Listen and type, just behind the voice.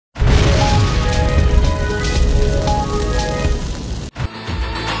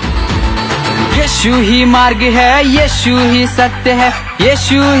यीशु ही मार्ग है, यीशु ही सत्य है,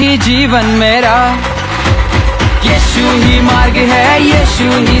 यीशु ही जीवन मेरा। यीशु ही मार्ग है, यीशु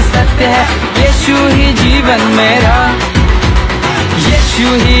ही सत्य है, यीशु ही जीवन मेरा। यीशु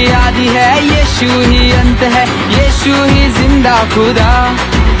ही आदि है, यीशु ही अंत है, यीशु ही जिंदा खुदा।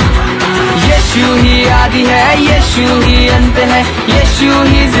 यीशु ही आदि है, यीशु ही अंत है, यीशु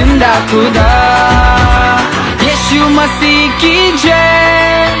ही जिंदा खुदा। यीशु मसीह की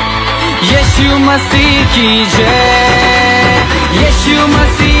जय, यीशु मसीह की जय, यीशु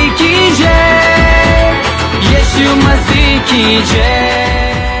मसीह की जय, यीशु मसीह की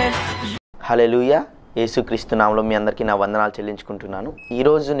जय। హల్లెలూయా। యేసుక్రీస్తు నామములో మీ అందరికీ నా వందనాలు చెల్లించుకుంటున్నాను।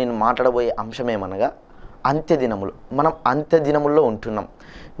 ఈరోజు నేను మాట్లాడబోయే అంశం ఏమనగా అంత్య దినములు। మనం అంత్య దినముల్లో ఉంటున్నాం।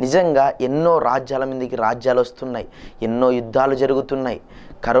 నిజంగా ఎన్నో రాజ్యాల మీదకి రాజ్యాలు వస్తున్నాయి, ఎన్నో యుద్ధాలు జరుగుతున్నాయి,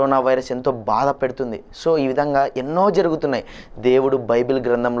 కరోనా వైరస్ ఎంతో బాధ పెడుతుంది। సో ఈ విధంగా ఎన్నో జరుగుతున్నాయి। దేవుడు బైబిల్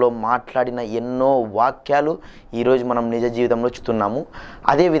గ్రంథంలో మాట్లాడిన ఎన్నో వాక్యాలు ఈరోజు మనం నిజ జీవితంలో చూస్తున్నాము।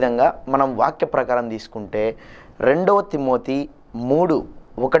 అదేవిధంగా మనం వాక్య ప్రకారం తీసుకుంటే 2 తిమోతి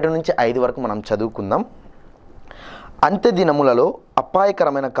 3:1-5 వరకు మనం చదువుకుందాం। అంత్య దినములలో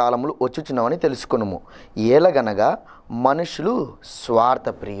అపాయకరమైన కాలములు వచ్చుచున్నవని తెలుసుకొనుము, ఏలగనగా మనుషులు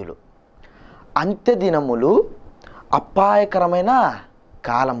స్వార్థప్రియులు। అంత్య దినములు అపాయకరమైన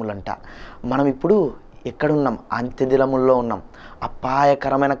కాలములంట। మనం ఇప్పుడు ఎక్కడున్నాం? అంత్య దినముల్లో ఉన్నాం।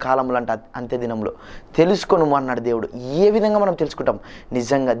 అపాయకరమైన కాలములంట అంత్య దినములు తెలుసుకొను అన్నాడు దేవుడు। ఏ విధంగా మనం తెలుసుకుంటాం?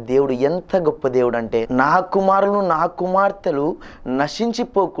 నిజంగా దేవుడు ఎంత గొప్ప దేవుడు అంటే, నా కుమారులు నా కుమార్తెలు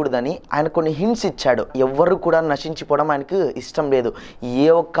నశించిపోకూడదని ఆయన కొన్ని హింట్స్ ఇచ్చాడు। ఎవ్వరు కూడా నశించిపోవడం ఆయనకు ఇష్టం లేదు। ఏ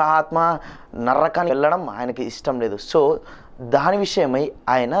ఒక్క ఆత్మ నరకానికి వెళ్ళడం ఆయనకి ఇష్టం లేదు। సో దాని విషయమై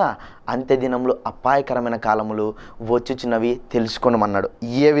ఆయన అంత్య దినములు అపాయకరమైన కాలములు వచ్చుచున్నవి తెలుసుకొనమన్నాడు।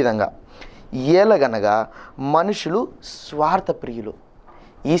 ఏ విధంగా? ఏలగనగా మనుషులు స్వార్థప్రియులు।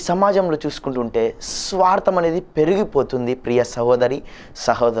 ఈ సమాజంలో చూసుకుంటుంటే స్వార్థం అనేది పెరిగిపోతుంది ప్రియ సహోదరి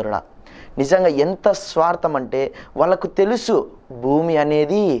సహోదరుడా। నిజంగా ఎంత స్వార్థం అంటే, వాళ్ళకు తెలుసు భూమి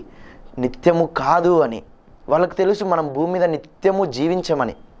అనేది నిత్యము కాదు అని, వాళ్ళకు తెలుసు మనం భూమి మీద నిత్యము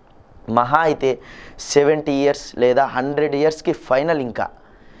జీవించమని। మహా అయితే 70 ఇయర్స్ లేదా 100 ఇయర్స్కి ఫైనల్। ఇంకా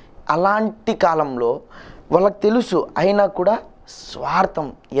అలాంటి కాలంలో వాళ్ళకు తెలుసు, అయినా కూడా స్వార్థం,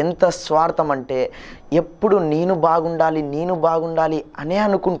 ఎంత స్వార్థం అంటే ఎప్పుడు నేను బాగుండాలి నేను బాగుండాలి అనే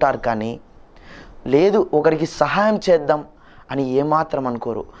అనుకుంటారు, కానీ లేదు ఒకరికి సహాయం చేద్దాం అని ఏమాత్రం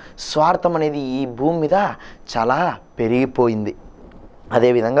అనుకోరు। స్వార్థం అనేది ఈ భూమి మీద చాలా పెరిగిపోయింది।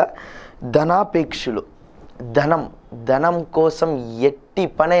 అదేవిధంగా ధనాపేక్షులు, ధనం కోసం ఎట్టి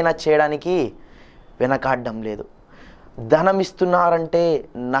పనైనా చేయడానికి వెనకాడడం లేదు। ధనం ఇస్తున్నారంటే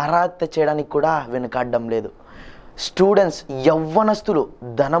నరహత్య చేయడానికి కూడా వెనకాడడం లేదు। స్టూడెంట్స్, యవ్వనస్తులు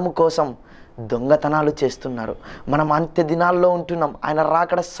ధనము కోసం దొంగతనాలు చేస్తున్నారు। మనం అంత్య దినాల్లో ఉంటున్నాం, ఆయన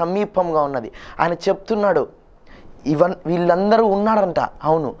రాకడ సమీపంగా ఉన్నది। ఆయన చెప్తున్నాడు వీళ్ళందరూ ఉన్నారంట।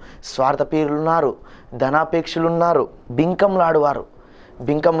 అవును, స్వార్థప్రియులు ఉన్నారు, ధనాపేక్షులు ఉన్నారు,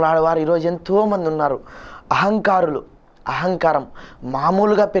 బింకంలాడువారు ఈరోజు ఎంతోమంది ఉన్నారు। అహంకారం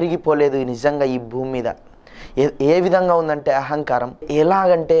మామూలుగా పెరిగిపోలేదు నిజంగా ఈ భూమి మీద। ఏ విధంగా ఉందంటే అహంకారం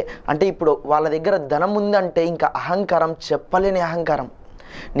ఎలాగంటే, ఇప్పుడు వాళ్ళ దగ్గర ధనం ఉందంటే ఇంకా అహంకారం చెప్పలేని అహంకారం।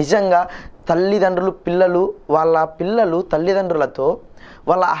 నిజంగా తల్లిదండ్రులు వాళ్ళ పిల్లలు తల్లిదండ్రులతో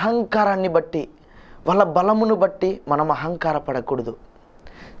వాళ్ళ అహంకారాన్ని బట్టి, వాళ్ళ బలమును బట్టి మనం అహంకారపడకూడదు।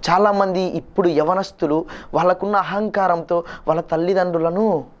 చాలామంది ఇప్పుడు యవనస్తులు వాళ్ళకున్న అహంకారంతో వాళ్ళ తల్లిదండ్రులను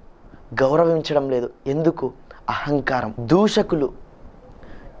గౌరవించడం లేదు। ఎందుకు? అహంకారం। దూషకులు,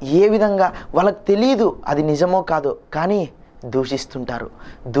 ఏ విధంగా వాళ్ళకు తెలియదు అది నిజమో కాదో, కానీ దూషిస్తుంటారు।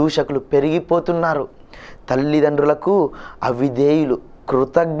 దూషకులు పెరిగిపోతున్నారు। తల్లిదండ్రులకు అవిధేయులు,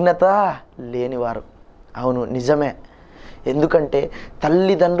 కృతజ్ఞత లేనివారు। అవును, నిజమే। ఎందుకంటే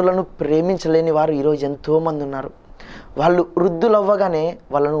తల్లిదండ్రులను ప్రేమించలేని వారు ఈరోజు ఎంతోమంది ఉన్నారు। వాళ్ళు వృద్ధులవ్వగానే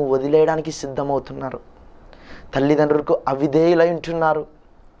వాళ్ళను వదిలేయడానికి సిద్ధమవుతున్నారు। తల్లిదండ్రులకు అవిధేయులై ఉంటున్నారు।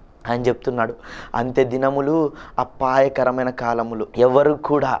 ఆయన చెప్తున్నాడు అంత్య దినములు అపాయకరమైన కాలములు। ఎవరు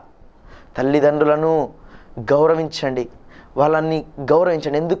కూడా తల్లిదండ్రులను గౌరవించండి, వాళ్ళని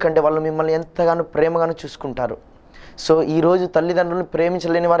గౌరవించండి, ఎందుకంటే వాళ్ళు మిమ్మల్ని ఎంతగానో ప్రేమగానో చూసుకుంటారు। సో ఈరోజు తల్లిదండ్రులను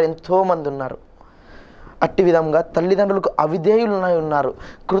ప్రేమించలేని వారు ఎంతోమంది ఉన్నారు। అట్టి విధంగా తల్లిదండ్రులకు అవిధేయులు ఉన్నారు,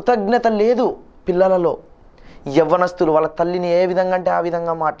 కృతజ్ఞత లేదు పిల్లలలో। యవ్వనస్తులు వాళ్ళ తల్లిని ఏ విధంగా అంటే ఆ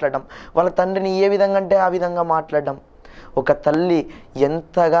విధంగా మాట్లాడడం, వాళ్ళ తండ్రిని ఏ విధంగా అంటే ఆ విధంగా మాట్లాడడం। ఒక తల్లి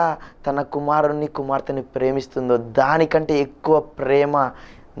ఎంతగా తన కుమారుని కుమార్తెని ప్రేమిస్తుందో దానికంటే ఎక్కువ ప్రేమ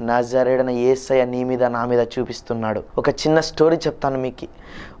నజరేయుడైన యేసయ్య నీ మీద నా మీద చూపిస్తున్నాడు। ఒక చిన్న స్టోరీ చెప్తాను మీకు।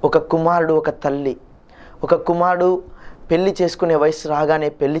 ఒక కుమారుడు, ఒక తల్లి, ఒక కుమారుడు పెళ్లి చేసుకునే వయసు రాగానే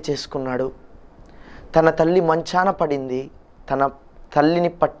పెళ్లి చేసుకున్నాడు। తన తల్లి మంచాన పడింది, తన తల్లిని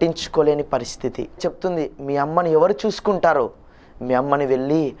పట్టించుకోలేని పరిస్థితి. చెప్తుంది, మీ అమ్మని ఎవరు చూసుకుంటారు? మీ అమ్మని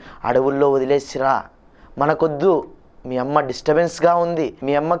వెళ్ళి అడవుల్లో వదిలేసిరా, మనకొద్దు, మీ అమ్మ డిస్టర్బెన్స్గా ఉంది,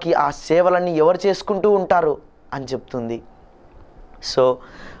 మీ అమ్మకి ఆ సేవలన్నీ ఎవరు చేసుకుంటూ ఉంటారు అని చెప్తుంది. సో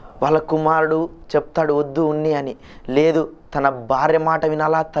వాళ్ళ కుమారుడు చెప్తాడు వద్దు ఉన్ని అని. లేదు, తన భార్య మాట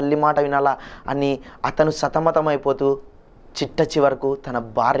వినాలా, తల్లి మాట వినాలా అని అతను సతమతమైపోతూ చిట్ట చివరకు తన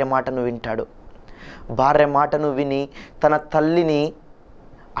భార్య మాటను వింటాడు. భార్య మాటను విని తన తల్లిని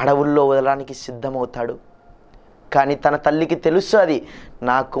అడవుల్లో వదలడానికి సిద్ధమవుతాడు. కానీ తన తల్లికి తెలుసు, అది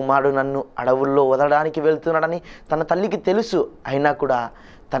నా కుమారుడు నన్ను అడవుల్లో వదలడానికి వెళ్తున్నాడని తన తల్లికి తెలుసు. అయినా కూడా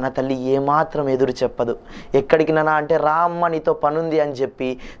తన తల్లి ఏమాత్రం ఎదురు చెప్పదు. ఎక్కడికి నానా అంటే, రా అమ్మ నీతో పనుంది అని చెప్పి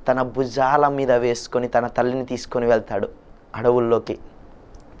తన భుజాల మీద వేసుకొని తన తల్లిని తీసుకొని వెళ్తాడు అడవుల్లోకి.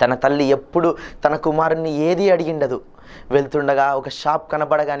 తన తల్లి ఎప్పుడు తన కుమారుని ఏది అడిగిండదు. వెళ్తుండగా ఒక షాప్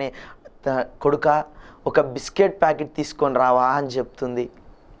కనబడగానే, కొడుక ఒక బిస్కెట్ ప్యాకెట్ తీసుకొని రావా అని చెప్తుంది.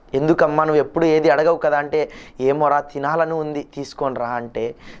 ఎందుకమ్మా నువ్వు ఎప్పుడు ఏది అడగవు కదా అంటే, ఏమోరా తినాలని ఉంది తీసుకొని రా అంటే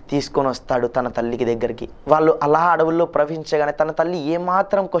తీసుకొని వస్తాడు తన తల్లికి దగ్గరికి. వాళ్ళు అలా అడవుల్లో ప్రవేశించగానే తన తల్లి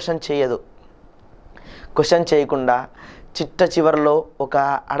ఏమాత్రం క్వశ్చన్ చేయదు. క్వశ్చన్ చేయకుండా చిట్ట చివరిలో ఒక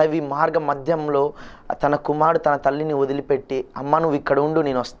అడవి మార్గ మధ్యంలో తన కుమారుడు తన తల్లిని వదిలిపెట్టి, అమ్మ నువ్వు ఇక్కడ ఉండు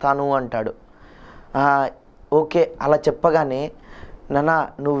నేను వస్తాను అంటాడు. ఓకే అలా చెప్పగానే, నాన్న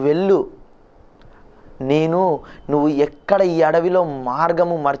నువ్వు వెళ్ళు, నువ్వు ఎక్కడ ఈ అడవిలో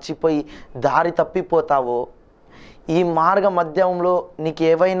మార్గము మర్చిపోయి దారి తప్పిపోతావో, ఈ మార్గ మధ్యంలో నీకు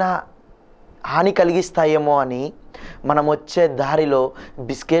ఏవైనా హాని కలిగిస్తాయేమో అని మనం వచ్చే దారిలో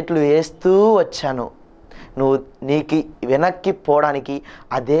బిస్కెట్లు వేస్తూ వచ్చాను. నీకు వెనక్కి పోవడానికి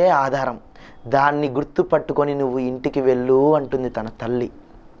అదే ఆధారం, దాన్ని గుర్తుపట్టుకొని నువ్వు ఇంటికి వెళ్ళు అంటుంది తన తల్లి.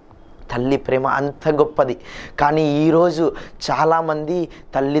 తల్లి ప్రేమ అంత గొప్పది. కానీ ఈరోజు చాలామంది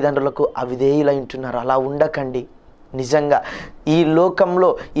తల్లిదండ్రులకు అవిధేయులై ఉంటున్నారు. అలా ఉండకండి. నిజంగా ఈ లోకంలో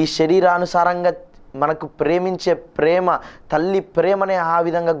ఈ శరీరానుసారంగా మనకు ప్రేమించే ప్రేమ, తల్లి ప్రేమనే ఆ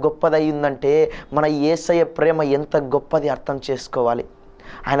విధంగా గొప్పదై ఉందంటే మన యేసయ్య ప్రేమ ఎంత గొప్పది అర్థం చేసుకోవాలి.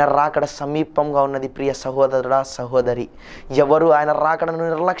 ఆయన రాకడ సమీపంగా ఉన్నది. ప్రియ సహోదరుడా సహోదరి, ఎవరు ఆయన రాకడను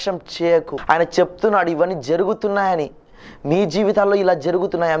నిర్లక్ష్యం చేయకు. ఆయన చెప్తున్నాడు ఇవన్నీ జరుగుతున్నాయని. మీ జీవితాల్లో ఇలా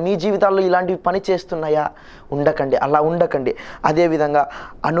జరుగుతున్నాయా? మీ జీవితాల్లో ఇలాంటివి పని చేస్తున్నాయా? ఉండకండి, అలా ఉండకండి. అదేవిధంగా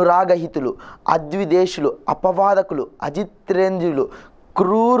అనురాగహితులు, అద్విదేశులు, అపవాదకులు, అజిత్రేంద్రులు,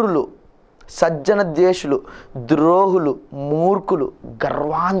 క్రూరులు, సజ్జన ద్వేషులు, ద్రోహులు, మూర్ఖులు,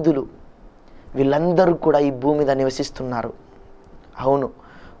 గర్వాంధులు, వీళ్ళందరూ కూడా ఈ భూమి మీద నివసిస్తున్నారు. అవును,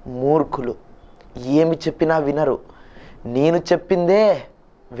 మూర్ఖులు, ఏమి చెప్పినా వినరు, నేను చెప్పిందే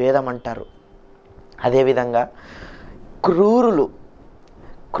వేదం అంటారు. అదేవిధంగా క్రూరులు,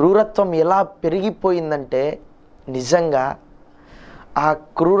 క్రూరత్వం ఎలా పెరిగిపోయిందంటే నిజంగా ఆ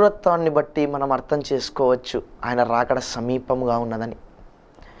క్రూరత్వాన్ని బట్టి మనం అర్థం చేసుకోవచ్చు ఆయన రాకడ సమీపంగా ఉన్నదని.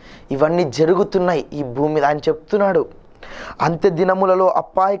 ఇవన్నీ జరుగుతున్నాయి ఈ భూమి మీద. ఆయన చెప్తున్నాడు, అంత్య దినములలో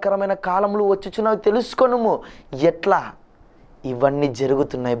అపాయకరమైన కాలములు వచ్చుచున్నవి తెలుసుకొనుము. ఎట్లా? ఇవన్నీ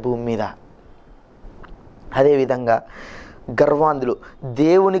జరుగుతున్నాయి భూమి మీద. అదేవిధంగా గర్వాంధులు,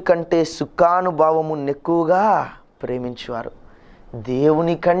 దేవుని కంటే సుఖానుభావము నెక్కువగా ప్రేమించువారు.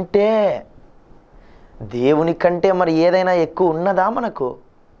 దేవుని కంటే మరి ఏదైనా ఎక్కువ ఉన్నదా మనకు?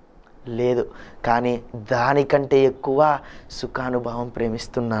 లేదు. కానీ దానికంటే ఎక్కువ సుఖానుభావం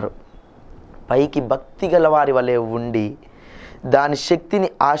ప్రేమిస్తున్నారు. పైకి భక్తి గల వారి వలె ఉండి దాని శక్తిని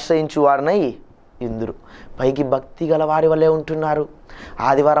ఆశ్రయించువారనై ఇందురు. పైకి భక్తి గల వారి వలె ఉంటున్నారు,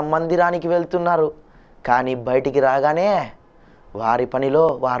 ఆదివారం మందిరానికి వెళ్తున్నారు, కానీ బయటికి రాగానే వారి పనిలో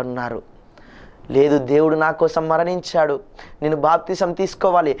వారున్నారు. లేదు, దేవుడు నా కోసం మరణించాడు, నేను బాప్తిసం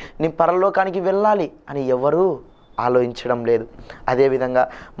తీసుకోవాలి, నేను పరలోకానికి వెళ్ళాలి అని ఎవరూ ఆలోచించడం లేదు. అదేవిధంగా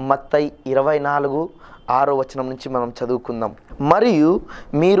మత్తయి 24:6 నుంచి మనం చదువుకుందాం. మరియు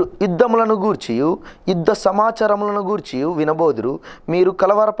మీరు యుద్ధములను గూర్చియు యుద్ధ సమాచారములను గూర్చియు వినబోదురు. మీరు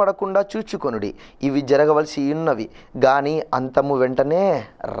కలవరపడకుండా చూచుకొనుడి. ఇవి జరగవలసి ఉన్నవి, కానీ అంతము వెంటనే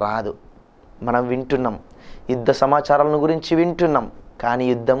రాదు. మనం వింటున్నాం, యుద్ధ సమాచారాలను గురించి వింటున్నాం, కానీ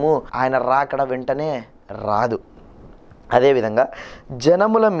యుద్ధము ఆయన రాకడ వెంటనే రాదు. అదేవిధంగా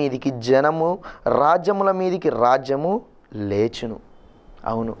జనముల మీదికి జనము, రాజ్యముల మీదికి రాజ్యము లేచును.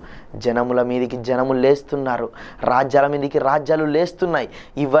 అవును, జనముల మీదికి జనములు లేస్తున్నారు, రాజ్యాల మీదికి రాజ్యాలు లేస్తున్నాయి.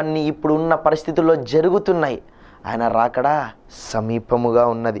 ఇవన్నీ ఇప్పుడు ఉన్న పరిస్థితుల్లో జరుగుతున్నాయి. ఆయన రాకడ సమీపముగా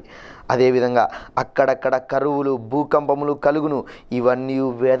ఉన్నది. అదేవిధంగా అక్కడక్కడ కరువులు, భూకంపములు కలుగును. ఇవన్నీ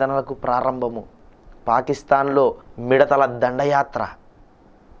వేదనలకు ప్రారంభము. పాకిస్తాన్లో మిడతల దండయాత్ర.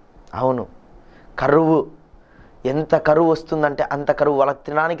 అవును, కరువు, ఎంత కరువు వస్తుందంటే అంత కరువు. వాళ్ళకి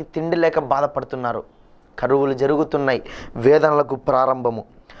తినడానికి తిండి లేక బాధపడుతున్నారు. కరువులు జరుగుతున్నాయి, వేదనలకు ప్రారంభము.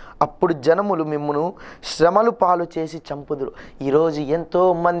 అప్పుడు జనములు మిమ్మును శ్రమలు పాలు చేసి చంపుదురు. ఈరోజు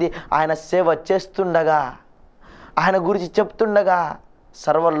ఎంతోమంది ఆయన సేవ చేస్తుండగా, ఆయన గురించి చెప్తుండగా,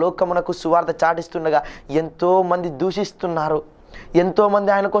 సర్వలోకమునకు సువార్త చాటిస్తుండగా ఎంతోమంది దూషిస్తున్నారు, ఎంతోమంది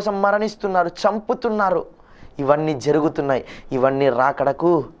ఆయన కోసం మరణిస్తున్నారు, చంపుతున్నారు. ఇవన్నీ జరుగుతున్నాయి. ఇవన్నీ రాకడకు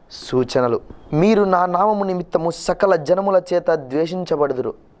సూచనలు. మీరు నా నామము నిమిత్తము సకల జనముల చేత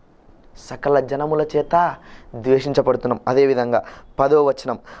ద్వేషించబడుదురు. సకల జనముల చేత ద్వేషించబడుతున్నాం. అదేవిధంగా 10వ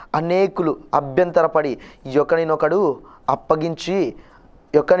వచనం, అనేకులు అభ్యంతరపడి ఒకనినొకడు అప్పగించి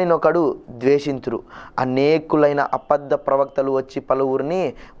ఒకనినొకడు ద్వేషింతురు. అనేకులైన అబద్ధ ప్రవక్తలు వచ్చి పలువురిని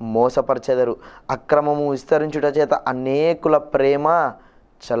మోసపరచెదరు. అక్రమము విస్తరించుట చేత అనేకుల ప్రేమ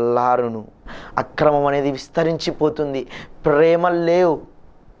చల్లారును. అక్రమం అనేది విస్తరించిపోతుంది. ప్రేమ లేవు.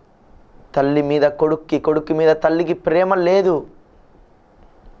 తల్లి మీద కొడుక్కి, కొడుకు మీద తల్లికి ప్రేమ లేదు.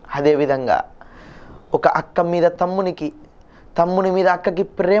 అదేవిధంగా ఒక అక్క మీద తమ్మునికి, తమ్ముని మీద అక్కకి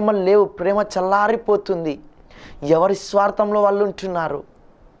ప్రేమ లేవు. ప్రేమ చల్లారిపోతుంది. ఎవరి స్వార్థంలో వాళ్ళు ఉంటున్నారు.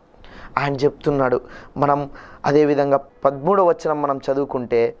 ఆయన చెప్తున్నాడు. మనం అదేవిధంగా 13వ వచనం మనం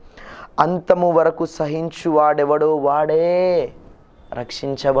చదువుకుంటే, అంతము వరకు సహించువాడెవడో వాడే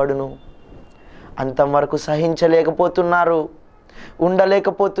రక్షించబడును. అంతం వరకు సహించలేకపోతున్నారు,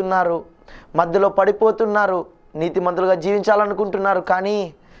 ఉండలేకపోతున్నారు, మధ్యలో పడిపోతున్నారు. నీతిమంతులుగా జీవించాలనుకుంటున్నారు, కానీ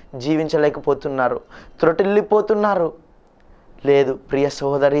జీవించలేకపోతున్నారు, త్రొటిల్లిపోతున్నారు. లేదు ప్రియ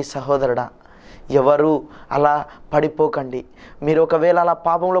సహోదరి సహోదరుడా, ఎవరు అలా పడిపోకండి. మీరు ఒకవేళ అలా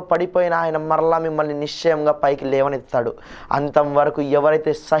పాపంలో పడిపోయినా ఆయన మరలా మిమ్మల్ని నిశ్చయంగా పైకి లేవనెత్తాడు. అంతం వరకు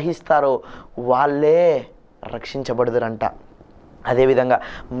ఎవరైతే సహిస్తారో వాళ్ళే రక్షించబడుదురంట. అదేవిధంగా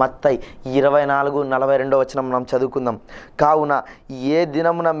మత్తయి 24:42 వచనం మనం చదువుకుందాం. కావున ఏ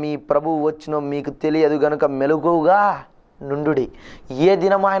దినమున మీ ప్రభువు వచ్చినో మీకు తెలియదు గనుక మెలకువగా నుండుడి. ఏ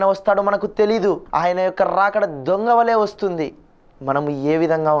దినం ఆయన వస్తాడో మనకు తెలీదు. ఆయన యొక్క రాకడ దొంగ వలె వస్తుంది. మనము ఏ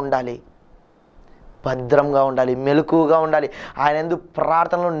విధంగా ఉండాలి? భద్రంగా ఉండాలి, మెలకువగా ఉండాలి, ఆయన యందు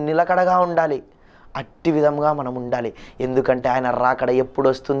ప్రార్థనలో నిలకడగా ఉండాలి. అట్టి విధంగా మనం ఉండాలి. ఎందుకంటే ఆయన రాకడ ఎప్పుడు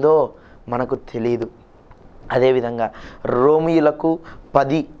వస్తుందో మనకు తెలియదు. అదేవిధంగా రోమీయులకు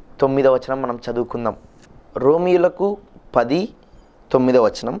 10:9 వచనం మనం చదువుకుందాం. రోమీయులకు 10:9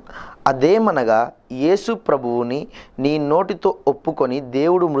 వచనం, అదేమనగా యేసు ప్రభువుని నీ నోటితో ఒప్పుకొని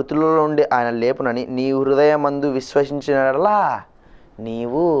దేవుడు మృతులలో నుండి ఆయన లేపునని నీ హృదయమందు విశ్వసించినలా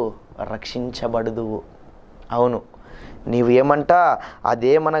నీవు రక్షించబడుదువు. అవును, నీవు ఏమంటా?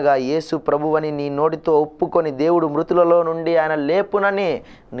 అదేమనగా యేసు ప్రభువని నీ నోటితో ఒప్పుకొని దేవుడు మృతులలో నుండి ఆయన లేపునని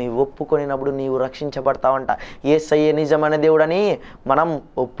నీవు ఒప్పుకొనినప్పుడు నీవు రక్షించబడతావంట. యేసయ్యే నిజమైన దేవుడని మనం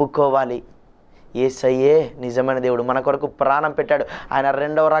ఒప్పుకోవాలి. యేసయ్యే నిజమైన దేవుడు, మన కొరకు ప్రాణం పెట్టాడు. ఆయన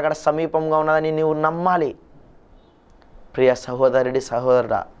రెండవ రాకడ సమీపంగా ఉన్నదని నీవు నమ్మాలి. ప్రియ సహోదరుడి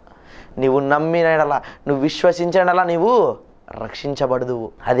సహోదరుడా, నీవు నమ్మినలా, నువ్వు విశ్వసించినలా నీవు రక్షించబడదువు.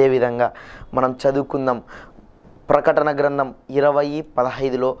 అదేవిధంగా మనం చదువుకుందాం. ప్రకటన గ్రంథం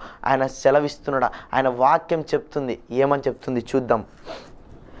 20:15 ఆయన సెలవిస్తున్నాడు. ఆయన వాక్యం చెప్తుంది. ఏమని చెప్తుంది చూద్దాం.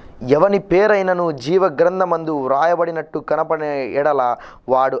 ఎవని పేరైనను జీవ గ్రంథమందు వ్రాయబడినట్టు కనపడిన ఎడల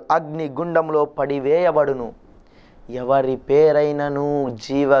వాడు అగ్ని గుండంలో పడివేయబడును. ఎవరి పేరైనను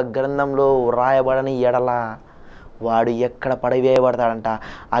జీవ గ్రంథంలో వ్రాయబడని ఎడల వాడు ఎక్కడ పడివేయబడతాడంట?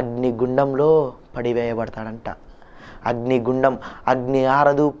 అగ్ని గుండంలో పడివేయబడతాడంట. అగ్నిగుండం, అగ్ని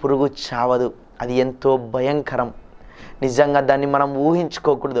ఆరదు, పురుగు చావదు. అది ఎంతో భయంకరం. నిజంగా దాన్ని మనం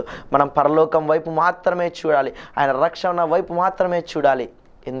ఊహించుకోకూడదు. మనం పరలోకం వైపు మాత్రమే చూడాలి, ఆయన రక్షణ వైపు మాత్రమే చూడాలి.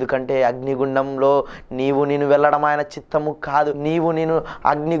 ఎందుకంటే అగ్నిగుండంలో నేను వెళ్ళడం ఆయన చిత్తము కాదు. నేను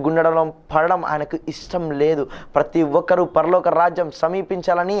అగ్నిగుండంలో పడడం ఆయనకు ఇష్టం లేదు. ప్రతి ఒక్కరూ పరలోక రాజ్యం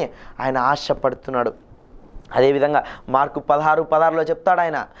సమీపించాలని ఆయన ఆశపడుతున్నాడు. అదేవిధంగా మార్కు 16:16 చెప్తాడు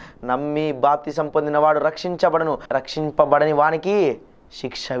ఆయన, నమ్మి బాప్తిసం పొందినవాడు రక్షించబడును, రక్షింపబడని వానికి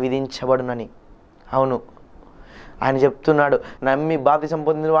శిక్ష విధించబడునని. అవును, ఆయన చెప్తున్నాడు, నమ్మి బాప్తిసం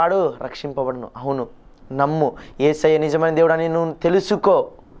పొందినవాడు రక్షింపబడును. అవును, నమ్ము, యేసయ్య నిజమైన దేవుడు అని నువ్వు తెలుసుకో,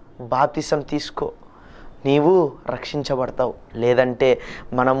 బాప్తిసం తీసుకో, నీవు రక్షించబడతావు. లేదంటే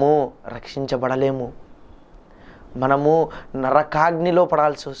మనము రక్షించబడలేము. మనము నరకాగ్నిలో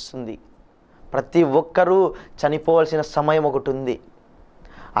పడాల్సి వస్తుంది. ప్రతి ఒక్కరూ చనిపోవాల్సిన సమయం ఒకటి ఉంది.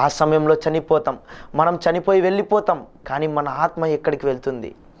 ఆ సమయంలో చనిపోతాం. మనం చనిపోయి వెళ్ళిపోతాం. కానీ మన ఆత్మ ఎక్కడికి వెళ్తుంది?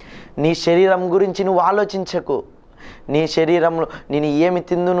 నీ శరీరం గురించి నువ్వు ఆలోచించకు. నీ శరీరంలో నేను ఏమి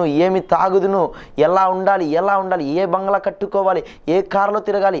తిందును, ఏమి తాగుదును, ఎలా ఉండాలి, ఏ బంగ్లా కట్టుకోవాలి, ఏ కారులో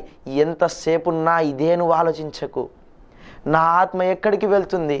తిరగాలి, ఎంతసేపు ఇదే నువ్వు ఆలోచించకు. నా ఆత్మ ఎక్కడికి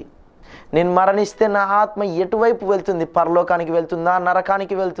వెళ్తుంది? నేను మరణిస్తే నా ఆత్మ ఎటువైపు వెళ్తుంది? పరలోకానికి వెళ్తుందా,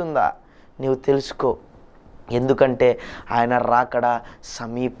 నరకానికి వెళ్తుందా? నీవు తెలుసుకో. ఎందుకంటే ఆయన రాకడ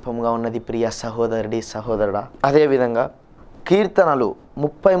సమీపంగా ఉన్నది ప్రియ సహోదరుడి సహోదరుడా. అదేవిధంగా కీర్తనలు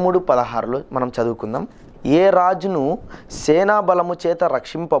 33:16 మనం చదువుకుందాం. ఏ రాజును సేనా బలము చేత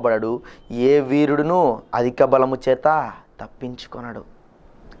రక్షింపబడడు, ఏ వీరుడును అధిక బలము చేత తప్పించుకొనడు.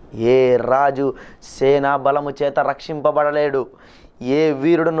 ఏ రాజు సేనా బలము చేత రక్షింపబడలేడు, ఏ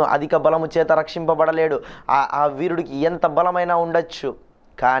వీరుడును అధిక బలము చేత రక్షింపబడలేడు. ఆ వీరుడికి ఎంత బలమైనా ఉండొచ్చు,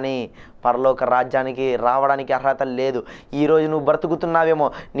 కానీ పరలోక రాజ్యానికి రావడానికి అర్హత లేదు. ఈరోజు నువ్వు బ్రతుకుతున్నావేమో,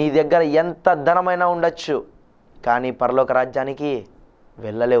 నీ దగ్గర ఎంత ధనమైనా ఉండొచ్చు, కానీ పరలోక రాజ్యానికి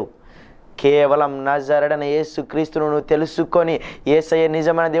వెళ్ళలేవు. కేవలం నజరేయుడైన యేసుక్రీస్తును నువ్వు తెలుసుకొని, యేసయ్య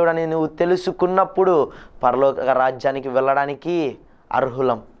నిజమైన దేవుడని నువ్వు తెలుసుకున్నప్పుడు పరలోక రాజ్యానికి వెళ్ళడానికి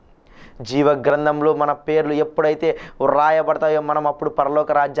అర్హులం. జీవ గ్రంథంలో మన పేర్లు ఎప్పుడైతే వ్రాయబడతాయో మనం అప్పుడు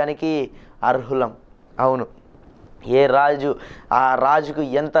పరలోక రాజ్యానికి అర్హులం. అవును, ఏ రాజు, ఆ రాజుకు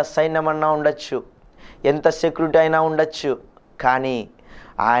ఎంత సైన్యమన్నా ఉండొచ్చు, ఎంత సెక్యూరిటీ అయినా ఉండొచ్చు, కానీ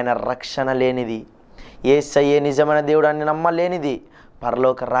ఆయన రక్షణ లేనిది, యేసయ్యే నిజమైన దేవుడాన్ని నమ్మలేనిది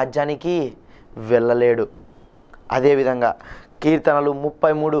పరలోక రాజ్యానికి వెళ్ళలేడు. అదేవిధంగా కీర్తనలు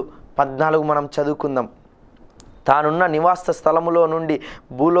 33:14 మనం చదువుకుందాం. తానున్న నివాస స్థలములో నుండి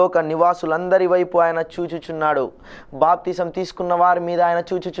భూలోక నివాసులందరి వైపు ఆయన చూచుచున్నాడు. బాప్తిసం తీసుకున్న వారి మీద ఆయన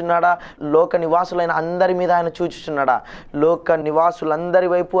చూచుచున్నాడా? లోక నివాసులైన అందరి మీద ఆయన చూచుచున్నాడా? లోక నివాసులందరి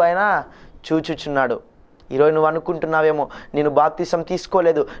వైపు ఆయన చూచుచున్నాడు. ఈరోజు నువ్వు అనుకుంటున్నావేమో, నేను బాప్తిసం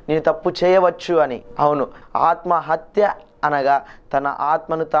తీసుకోలేదు, నేను తప్పు చేయవచ్చు అని. అవును, ఆత్మహత్య అనగా తన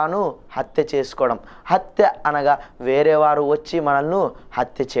ఆత్మను తాను హత్య చేసుకోవడం. హత్య అనగా వేరే వారు వచ్చి మనల్ని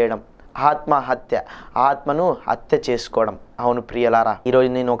హత్య చేయడం. ఆత్మహత్య, ఆత్మను హత్య చేసుకోవడం. అవును ప్రియలారా, ఈరోజు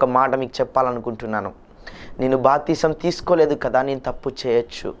నేను ఒక మాట మీకు చెప్పాలనుకుంటున్నాను. నేను బాప్తిసం తీసుకోలేదు కదా, నేను తప్పు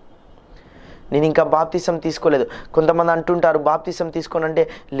చేయొచ్చు, నేను ఇంకా బాప్తిసం తీసుకోలేదు. కొంతమంది అంటుంటారు బాప్తిసం తీసుకోనంటే,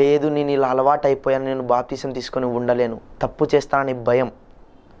 లేదు నేను ఇలా అలవాటు అయిపోయాను, నేను బాప్తిసం తీసుకొని ఉండలేను, తప్పు చేస్తానని భయం.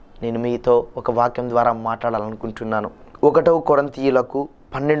 నేను మీతో ఒక వాక్యం ద్వారా మాట్లాడాలనుకుంటున్నాను. 1 కొరింథీయులకు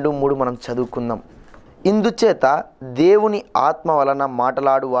 12:3 మనం చదువుకుందాం. ఇందుచేత దేవుని ఆత్మ వలన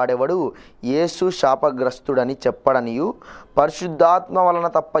మాట్లాడు వాడెవడు యేసు శాపగ్రస్తుడని చెప్పడనియు, పరిశుద్ధాత్మ వలన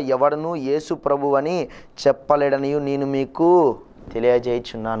తప్ప ఎవడను యేసు ప్రభువని చెప్పలేడనియు నేను మీకు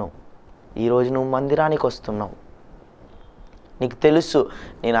తెలియజేయుచున్నాను. ఈరోజు నువ్వు మందిరానికి వస్తున్నావు, నీకు తెలుసు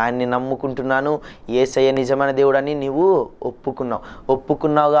నేను ఆయన్ని నమ్ముకుంటున్నాను, యేసయ్య నిజమైన దేవుడని నీవు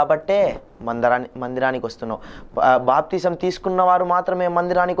ఒప్పుకున్నావు కాబట్టే మందిరానికి వస్తున్నావు. బాప్తిసం తీసుకున్న వారు మాత్రమే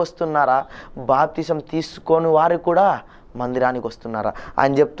మందిరానికి వస్తున్నారా? బాప్తిసం తీసుకొని వారు కూడా మందిరానికి వస్తున్నారా?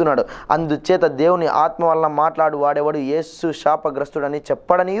 ఆయన చెప్తున్నాడు, అందుచేత దేవుని ఆత్మ వలన మాట్లాడు వాడెవడు యేసు శాపగ్రస్తుడని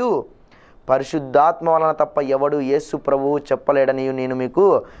చెప్పడనియు, పరిశుద్ధాత్మ వలన తప్ప ఎవడు యేసు ప్రభువు చెప్పలేడనియు నేను మీకు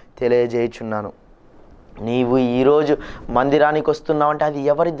తెలియజేయుచున్నాను. నీవు ఈరోజు మందిరానికి వస్తున్నావంటే అది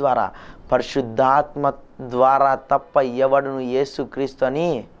ఎవరి ద్వారా? పరిశుద్ధాత్మ ద్వారా తప్ప ఎవడును యేసుక్రీస్తు అని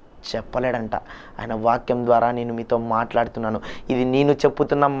చెప్పలేడంట. ఆయన వాక్యం ద్వారా నేను మీతో మాట్లాడుతున్నాను. ఇది నేను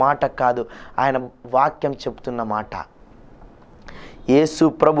చెప్పుతున్న మాట కాదు, ఆయన వాక్యం చెప్తున్న మాట. యేసు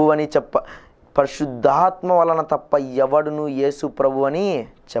ప్రభు అని పరిశుద్ధాత్మ వలన తప్ప ఎవడును యేసు ప్రభు అని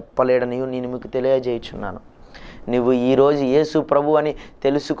చెప్పలేడని నేను మీకు తెలియజేయుచున్నాను. నువ్వు ఈరోజు యేసు ప్రభు అని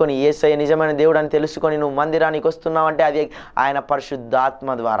తెలుసుకొని, యేసయ్య నిజమైన దేవుడు అని తెలుసుకొని నువ్వు మందిరానికి వస్తున్నావంటే అది ఆయన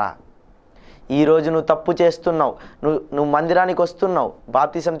పరిశుద్ధాత్మ ద్వారా. ఈరోజు నువ్వు తప్పు చేస్తున్నావు, నువ్వు మందిరానికి వస్తున్నావు,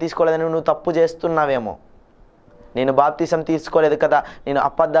 బాప్తిసం తీసుకోలేదని నువ్వు తప్పు చేస్తున్నావేమో. నేను బాప్తిసం తీసుకోలేదు కదా, నేను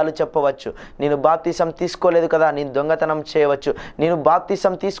అబద్ధాలు చెప్పవచ్చు. నేను బాప్తిసం తీసుకోలేదు కదా, నేను దొంగతనం చేయవచ్చు. నేను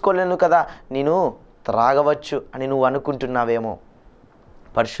బాప్తిసం తీసుకోలేను కదా, నేను త్రాగవచ్చు అని నువ్వు అనుకుంటున్నావేమో.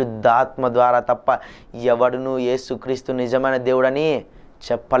 పరిశుద్ధాత్మ ద్వారా తప్ప ఎవడును యేసుక్రీస్తు నిజమైన దేవుడని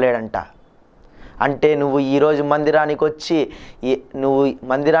చెప్పలేడంట. అంటే నువ్వు ఈరోజు మందిరానికి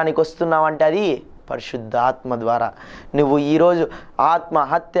వస్తున్నావంటే అది పరిశుద్ధాత్మ ద్వారా. నువ్వు ఈరోజు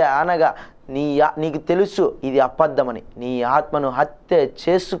ఆత్మహత్య అనగా నీకు తెలుసు ఇది అబద్ధమని, నీ ఆత్మను హత్య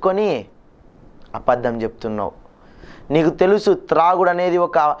చేసుకొని అబద్ధం చెప్తున్నావు. నీకు తెలుసు త్రాగుడు అనేది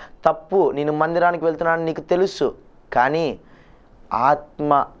ఒక తప్పు, నేను మందిరానికి వెళ్తున్నాను నీకు తెలుసు, కానీ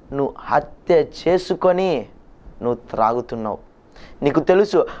ఆత్మను హత్య చేసుకొని నువ్వు త్రాగుతున్నావు. నీకు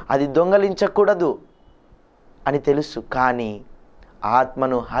తెలుసు అది దొంగలించకూడదు అని తెలుసు, కానీ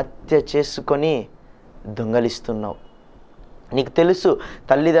ఆత్మను హత్య చేసుకొని దొంగలిస్తున్నావు. నీకు తెలుసు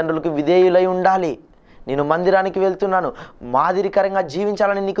తల్లిదండ్రులకు విధేయులై ఉండాలి, నేను మందిరానికి వెళ్తున్నాను, మాదిరికరంగా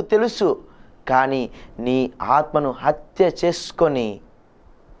జీవించాలని నీకు తెలుసు, కానీ నీ ఆత్మను హత్య చేసుకొని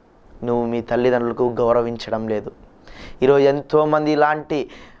నువ్వు మీ తల్లిదండ్రులకు గౌరవించడం లేదు. ఈరోజు ఎంతోమంది ఇలాంటి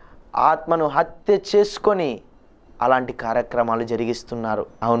ఆత్మను హత్య చేసుకొని అలాంటి కార్యక్రమాలు జరిగిస్తున్నారు.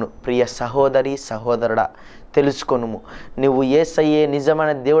 అవును ప్రియ సహోదరి సహోదరుడా, తెలుసుకొనుము, నువ్వు యేసయ్యే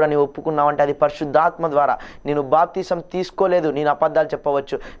నిజమైన దేవుడని ఒప్పుకున్నావంటే అది పరిశుద్ధాత్మ ద్వారా. నేను బాప్తిసం తీసుకోలేదు, నేను అబద్ధాలు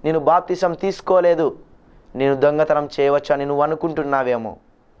చెప్పవచ్చు, నేను బాప్తిసం తీసుకోలేదు, నేను దొంగతనం చేయవచ్చు అని నువ్వు అనుకుంటున్నావేమో,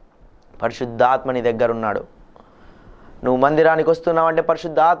 పరిశుద్ధాత్మ నీ దగ్గర ఉన్నాడు. నువ్వు మందిరానికి వస్తున్నావంటే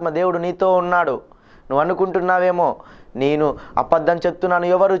పరిశుద్ధాత్మ దేవుడు నీతో ఉన్నాడు. నువ్వు అనుకుంటున్నావేమో నేను అబద్ధం చెప్తున్నాను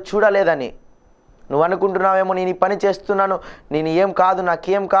ఎవరు చూడలేదని, నువ్వు అనుకుంటున్నావేమో నేను ఈ పని చేస్తున్నాను నేను ఏం కాదు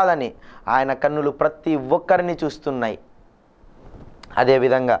నాకేం కాదని. ఆయన కన్నులు ప్రతి ఒక్కరిని చూస్తున్నాయి.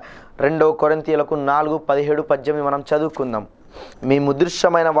 అదేవిధంగా 2 కొరింథీయులకు 4:17-18 మనం చదువుకుందాం. మేము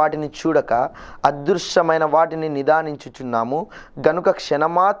దృశ్యమైన వాటిని చూడక అదృశ్యమైన వాటిని నిదానించుచున్నాము గనుక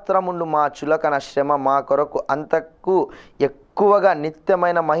క్షణమాత్రముండు మా చులకన శ్రమ మా కొరకు అంతకు ఎక్కువగా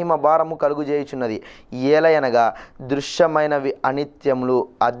నిత్యమైన మహిమ భారము కలుగుజేయుచున్నది. ఏలయనగా దృశ్యమైనవి అనిత్యములు,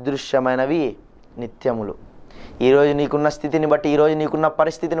 అదృశ్యమైనవి నిత్యములు. ఈరోజు నీకున్న స్థితిని బట్టి, ఈరోజు నీకున్న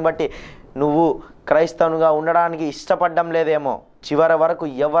పరిస్థితిని బట్టి నువ్వు క్రైస్తవునిగా ఉండడానికి ఇష్టపడడం లేదేమో. చివరి వరకు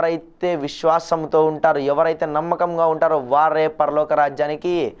ఎవరైతే విశ్వాసంతో ఉంటారో, ఎవరైతే నమ్మకంగా ఉంటారో వారే పరలోక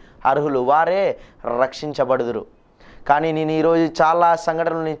రాజ్యానికి అర్హులు, వారే రక్షించబడుదురు. కానీ నేను ఈరోజు చాలా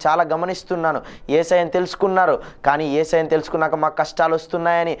సంఘటనలు నేను చాలా గమనిస్తున్నాను. యేసయ్యను తెలుసుకున్నారు, కానీ యేసయ్యను తెలుసుకున్నాక మాకు కష్టాలు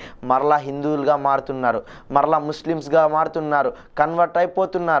వస్తున్నాయని మరలా హిందువులుగా మారుతున్నారు, మరలా ముస్లిమ్స్గా మారుతున్నారు, కన్వర్ట్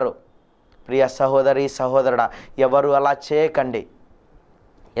అయిపోతున్నారు. ప్రియ సహోదరి సహోదరుడా, ఎవరు అలా చేయకండి.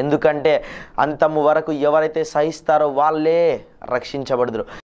 ఎందుకంటే అంతము వరకు ఎవరైతే సహిస్తారో వాళ్ళే రక్షించబడుదురు.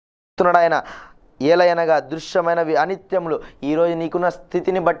 ఆయన ఏలయనగా దృశ్యమైనవి అనిత్యములు. ఈరోజు నీకున్న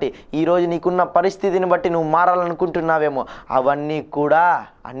స్థితిని బట్టి, ఈరోజు నీకున్న పరిస్థితిని బట్టి నువ్వు మారాలనుకుంటున్నావేమో, అవన్నీ కూడా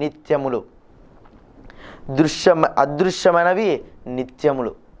అనిత్యములు. అదృశ్యమైనవి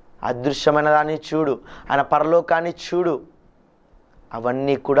నిత్యములు. అదృశ్యమైన దాన్ని చూడు, ఆయన పరలోకాన్ని చూడు,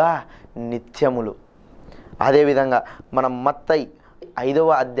 అవన్నీ కూడా నిత్యములు. అదేవిధంగా మనం మత్తయి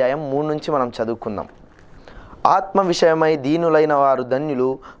 5వ అధ్యాయం 3 నుంచి మనం చదువుకుందాం. ఆత్మ విషయమై దీనులైన వారు ధన్యులు,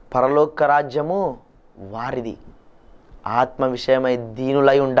 పరలోక రాజ్యము వారిది. ఆత్మ విషయమై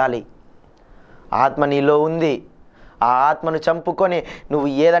దీనులై ఉండాలి. ఆత్మ నీలో ఉంది. ఆ ఆత్మను చంపుకొని నువ్వు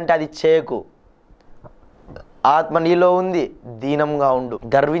ఏదంటే అది చేయకు. ఆత్మ నీలో ఉంది, దీనంగా ఉండు,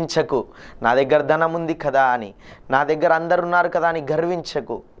 గర్వించకు. నా దగ్గర ధనం ఉంది కదా అని, నా దగ్గర అందరు ఉన్నారు కదా అని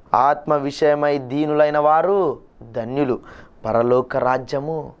గర్వించకు. ఆత్మ విషయమై దీనులైన వారు ధన్యులు, పరలోక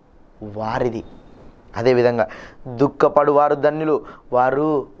రాజ్యము వారిది. అదేవిధంగా దుఃఖపడు వారు ధన్యులు, వారు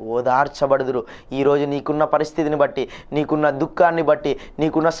ఓదార్చబడుదురు. ఈరోజు నీకున్న పరిస్థితిని బట్టి, నీకున్న దుఃఖాన్ని బట్టి,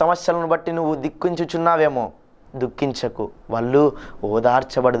 నీకున్న సమస్యలను బట్టి నువ్వు దుఃఖించుచున్నావేమో, దుఃఖించకు, వాళ్ళు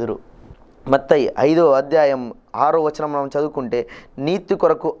ఓదార్చబడుదురు. మత్తయి 5వ అధ్యాయం 6వ వచనం మనం చదువుకుంటే, నీతి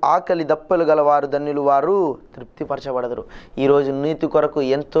కొరకు ఆకలి దప్పలు గల వారు ధన్యులు, వారు తృప్తిపరచబడదురు. ఈరోజు నీతి కొరకు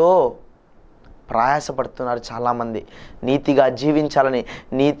ఎంతో ప్రయాసపడుతున్నారు చాలామంది. నీతిగా జీవించాలని,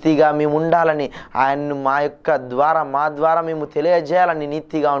 నీతిగా మేము ఉండాలని, ఆయన్ను మా ద్వారా మేము తెలియజేయాలని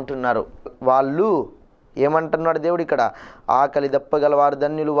నీతిగా ఉంటున్నారు. వాళ్ళు ఏమంటున్నాడు దేవుడు ఇక్కడ? ఆకలి దప్పగలవారు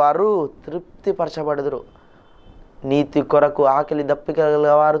ధన్యులు, వారు తృప్తిపరచబడదురు. నీతి కొరకు ఆకలి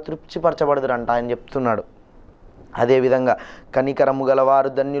దప్పికలవారు తృప్తిపరచబడదురు అంట ఆయన చెప్తున్నాడు. అదేవిధంగా కనికరము గలవారు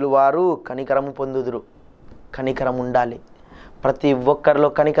ధన్యులు, వారు కనికరము పొందుదురు. కనికరం ఉండాలి, ప్రతి ఒక్కరిలో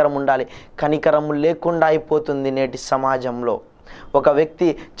కనికరం ఉండాలి. కనికరము లేకుండా అయిపోతుంది నేటి సమాజంలో. ఒక వ్యక్తి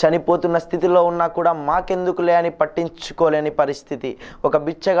చనిపోతున్న స్థితిలో ఉన్నా కూడా మాకెందుకులే అని పట్టించుకోలేని పరిస్థితి. ఒక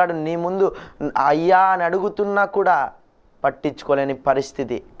బిచ్చగాడు నీ ముందు అయ్యా అని అడుగుతున్నా కూడా పట్టించుకోలేని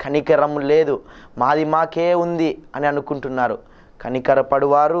పరిస్థితి. కనికరం లేదు, మాది మాకే ఉంది అని అనుకుంటున్నారు.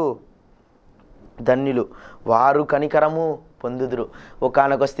 కనికరపడువారు ధన్యులు, వారు కనికరము పొందుదురు.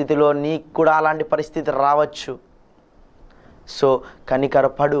 ఒకానొక స్థితిలో నీకు కూడా అలాంటి పరిస్థితి రావచ్చు. సో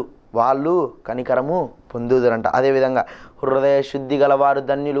కనికరపడు, వాళ్ళు కనికరము పొందుదురంట. అదేవిధంగా హృదయ శుద్ధి గలవారు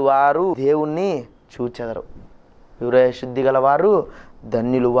ధన్యులు, వారు దేవుణ్ణి చూచెదరు. హృదయ శుద్ధి గలవారు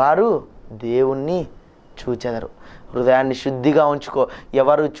ధన్యులు, వారు దేవుణ్ణి చూచెదరు. హృదయాన్ని శుద్ధిగా ఉంచుకో.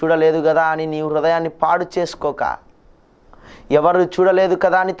 ఎవరు చూడలేదు కదా అని నీ హృదయాన్ని పాడు చేసుకోక, ఎవరు చూడలేదు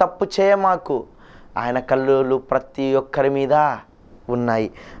కదా అని తప్పు చేయమాకు. ఆయన కళ్ళు ప్రతి ఒక్కరి మీద ఉన్నాయి.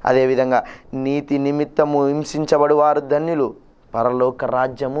 అదేవిధంగా నీతి నిమిత్తము హింసించబడు వారు ధన్యులు, పరలోక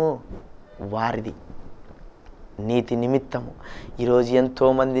రాజ్యము వారిది. నీతి నిమిత్తము ఈరోజు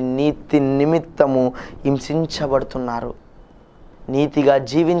ఎంతోమంది నీతి నిమిత్తము హింసించబడుతున్నారు. నీతిగా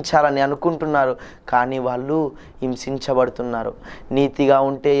జీవించాలని అనుకుంటున్నారు, కానీ వాళ్ళు హింసించబడుతున్నారు. నీతిగా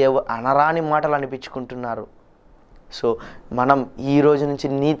ఉంటే అనరాని మాటలు అనిపించుకుంటున్నారు. సో మనం ఈ రోజు నుంచి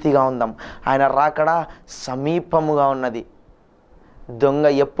నీతిగా ఉందాం. ఆయన రాకడ సమీపముగా ఉన్నది. దొంగ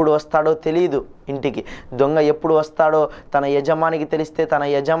ఎప్పుడు వస్తాడో తెలియదు ఇంటికి. దొంగ ఎప్పుడు వస్తాడో తన యజమానికి తెలిస్తే తన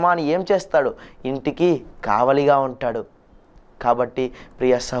యజమాని ఏం చేస్తాడు? ఇంటికి కావలిగా ఉంటాడు. కాబట్టి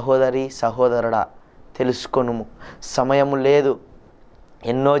ప్రియ సహోదరి సహోదరుడా, తెలుసుకొనుము, సమయము లేదు.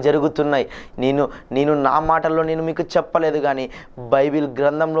 ఎన్నో జరుగుతున్నాయి. నేను నేను నా మాటల్లో నేను మీకు చెప్పలేదు, కానీ బైబిల్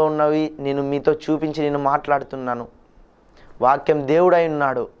గ్రంథంలో ఉన్నవి నేను మీతో చూపించి నేను మాట్లాడుతున్నాను. వాక్యం దేవుడై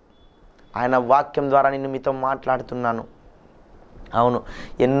ఉన్నాడు, ఆయన వాక్యం ద్వారా నేను మీతో మాట్లాడుతున్నాను. అవును,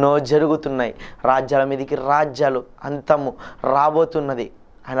 ఎన్నో జరుగుతున్నాయి. రాజ్యాల మీదకి రాజ్యాలు, అంతము రాబోతున్నది.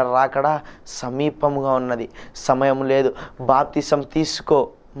 ఆయన రాకడ సమీపముగా ఉన్నది, సమయం లేదు. బాప్తిసం తీసుకో,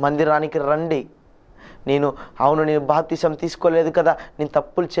 మందిరానికి రండి. నేను బాప్తిసం తీసుకోలేదు కదా, నేను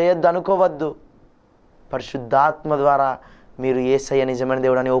తప్పులు చేయొద్దు అనుకోవద్దు. పరిశుద్ధాత్మ ద్వారా మీరు యేసయ్య నిజమైన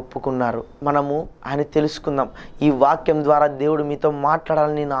దేవుడు అని ఒప్పుకున్నారు. మనము ఆయన తెలుసుకుందాం. ఈ వాక్యం ద్వారా దేవుడు మీతో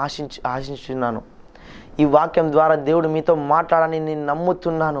మాట్లాడాలని నేను ఆశించున్నాను. ఈ వాక్యం ద్వారా దేవుడు మీతో మాట్లాడాలని నేను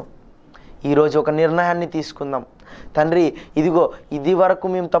నమ్ముతున్నాను. ఈరోజు ఒక నిర్ణయాన్ని తీసుకుందాం. తండ్రి, ఇదిగో ఇది వరకు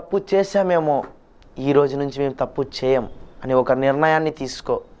మేము తప్పు చేశామేమో, ఈ రోజు నుంచి మేము తప్పు చేయం అని ఒక నిర్ణయాన్ని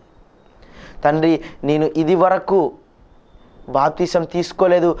తీసుకో. తండ్రి, నేను ఇది వరకు బాప్తిసం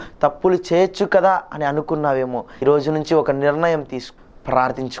తీసుకోలేదు, తప్పులు చేయొచ్చు కదా అని అనుకున్నావేమో, ఈరోజు నుంచి ఒక నిర్ణయం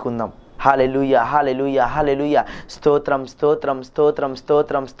ప్రార్థించుకుందాం. హల్లెలూయా, హల్లెలూయా, హల్లెలూయా. స్తోత్రం, స్తోత్రం, స్తోత్రం,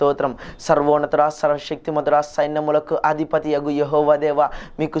 స్తోత్రం, స్తోత్రం. సర్వోన్నతుడా, సర్వశక్తిమంతుడా, సైన్యములకు అధిపతియగు యెహోవా దేవా,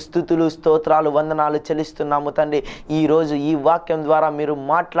 మీకు స్తుతులు, స్తోత్రాలు, వందనాలు చెల్లిస్తున్నాము తండ్రి. ఈరోజు ఈ వాక్యం ద్వారా మీరు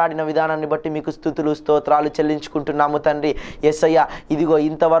మాట్లాడిన విధానాన్ని బట్టి మీకు స్తుతులు, స్తోత్రాలు చెల్లించుకుంటున్నాము తండ్రి. యేసయ్య, ఇదిగో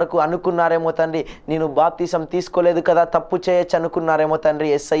ఇంతవరకు అనుకున్నారేమో తండ్రి, నేను బాప్తిసం తీసుకోలేదు కదా, తప్పు చేయొచ్చు అనుకున్నారేమో తండ్రి.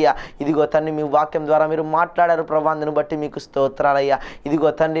 యేసయ్య, ఇదిగో తండ్రి, మీ వాక్యం ద్వారా మీరు మాట్లాడారు ప్రభా, అందును బట్టి మీకు స్తోత్రాలయ్యా.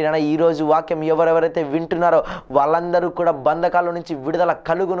 ఇదిగో తండ్రి, ఈరోజు వాక్యం ఎవరెవరైతే వింటున్నారో వాళ్ళందరూ కూడా బంధకాల నుంచి విడుదల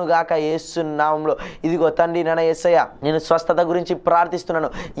కలుగును గాక యేసు నామములో. ఇదిగో తండ్రి, యేసయ్య, నేను స్వస్థత గురించి ప్రార్థిస్తున్నాను.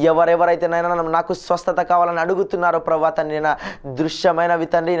 ఎవరెవరైతే నాకు స్వస్థత కావాలని అడుగుతున్నారో ప్రభా తండ్రి, దృశ్యమైనవి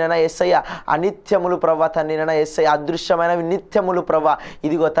తండ్రి యేసయ్య అనిత్యములు ప్రభా తండ్రి, యేసయ్య అదృశ్యమైనవి నిత్యములు ప్రభా.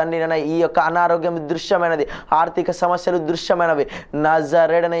 ఇదిగో తండ్రి, ఈ యొక్క అనారోగ్యం దృశ్యమైనది, ఆర్థిక సమస్యలు దృశ్యమైనవి.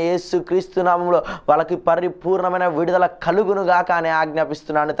 నజరేయుడైన యేసు క్రీస్తు నామములో వాళ్ళకి పరిపూర్ణమైన విడుదల కలుగును గాక అని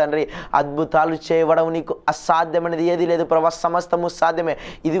ఆజ్ఞాపిస్తున్నాను తండ్రి. అద్భుతాలు చేయడం నీకు అసాధ్యమైనది ఏది లేదు ప్రభా, సమస్తము సాధ్యమే.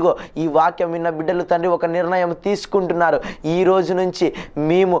 ఇదిగో ఈ వాక్యం విన్న బిడ్డలు తండ్రి ఒక నిర్ణయం తీసుకుంటున్నారు. ఈ రోజు నుంచి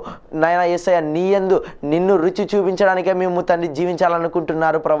మేము నాయన యేసయ్య నీ యందు నిన్ను రుచి చూపించడానికే మేము తండ్రి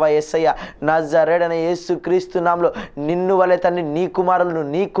జీవించాలనుకుంటున్నారు ప్రభా. యేసయ్య, నజరేయుడైన యేసు క్రీస్తు నామములో నిన్ను వలె తండ్రి నీ కుమారులను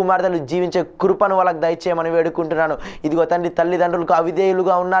నీ కుమార్తెలు జీవించే కృపను వాళ్ళకి దయచేయమని వేడుకుంటున్నాను. ఇదిగో తండ్రి, తల్లిదండ్రులకు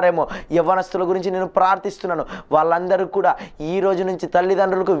అవిధేయులుగా ఉన్నారేమో, యవ్వనస్తుల గురించి నేను ప్రార్థిస్తున్నాను. వాళ్ళందరూ కూడా ఈ రోజు నుంచి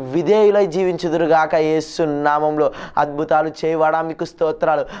తల్లిదండ్రులకు విధేయులై జీవించుదురుగాక యేసు నామములో. అద్భుతాలు చేయవాడా మీకు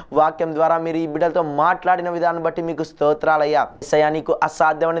స్తోత్రాలు. వాక్యం ద్వారా మీరు ఈ బిడ్డలతో మాట్లాడిన విధానం బట్టి మీకు స్తోత్రాలయ్యా. యేసయ్యా, నీకు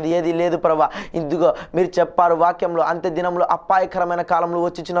అసాధ్యమైనది ఏది లేదు ప్రభా. ఇదిగో మీరు చెప్పారు వాక్యంలో, అంత్య దినంలో అపాయకరమైన కాలంలో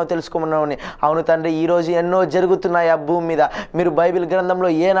వచ్చినావు తెలుసుకోమన్నామని. అవును తండ్రి, ఈ రోజు ఎన్నో జరుగుతున్నాయి ఆ భూమి మీద. మీరు బైబిల్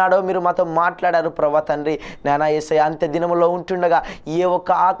గ్రంథంలో ఏనాడో మీరు మాతో మాట్లాడారు ప్రభా తండ్రి. నాయనా యేసయ్య, అంత్య దినములో ఉంటుండగా ఏ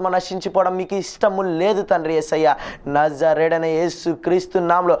ఒక్క ఆత్మ నశించిపోవడం మీకు ఇష్టము లేదు తండ్రి. యేసయ్య, నజరేయుడైన యేసు క్రీస్తు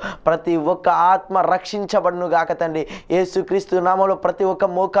నామములో ప్రతి ఒక్క ఆత్మ రక్షించబడును గాక తండ్రి. యేసుక్రీస్తు నామములో ప్రతి ఒక్క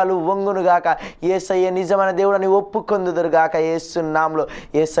మోకాలు వంగును గాక. యేసయ్య నిజమైన దేవుడని ఒప్పుకొందుదురు గాక యేసు నామములో.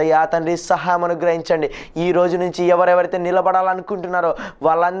 యేసయ్య తండ్రి, సహాయం అనుగ్రహించండి. ఈ రోజు నుంచి ఎవరెవరైతే నిలబడాలనుకుంటున్నారో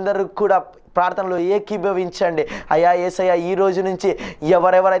వాళ్ళందరూ కూడా ప్రార్థనలో ఏకీభవించండి అయ్యా. యేసయ్య, ఈ రోజు నుంచి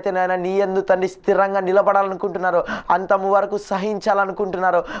ఎవరెవరైతే నాయన నీ యందు తండ్రి స్థిరంగా నిలబడాలనుకుంటున్నారో, అంతము వరకు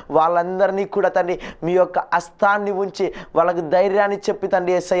సహించాలనుకుంటున్నారో వాళ్ళందరినీ కూడా తండ్రి మీ యొక్క హస్తాన్ని ఉంచి వాళ్ళకు ధైర్యాన్ని చెప్పి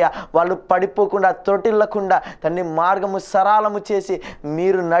తండ్రి యేసయ్య, వాళ్ళు పడిపోకుండా తొట్టిల్లకుండా తండ్రి మార్గము సరళము చేసి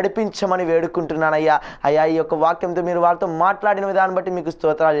మీరు నడిపించమని వేడుకుంటున్నానయ్యా. అయ్యా, ఈ యొక్క వాక్యంతో మీరు వాళ్ళతో మాట్లాడిన విధానం బట్టి మీకు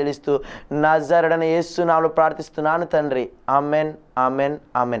స్తోత్రాలు చెల్లిస్తూ నజరేయుడైన యేసు నామములో ప్రార్థిస్తున్నాను తండ్రి. Amen, amen,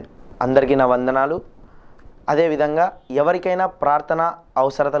 amen. అందరికీ నా వందనాలు. అదేవిధంగా ఎవరికైనా ప్రార్థన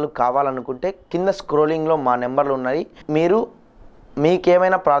అవసరతలు కావాలనుకుంటే కింద స్క్రోలింగ్లో మా నెంబర్లు ఉన్నాయి.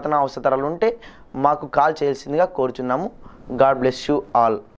 మీకేమైనా ప్రార్థన అవసరతలు ఉంటే మాకు కాల్ చేయాల్సిందిగా కోరుచున్నాము. God bless you all.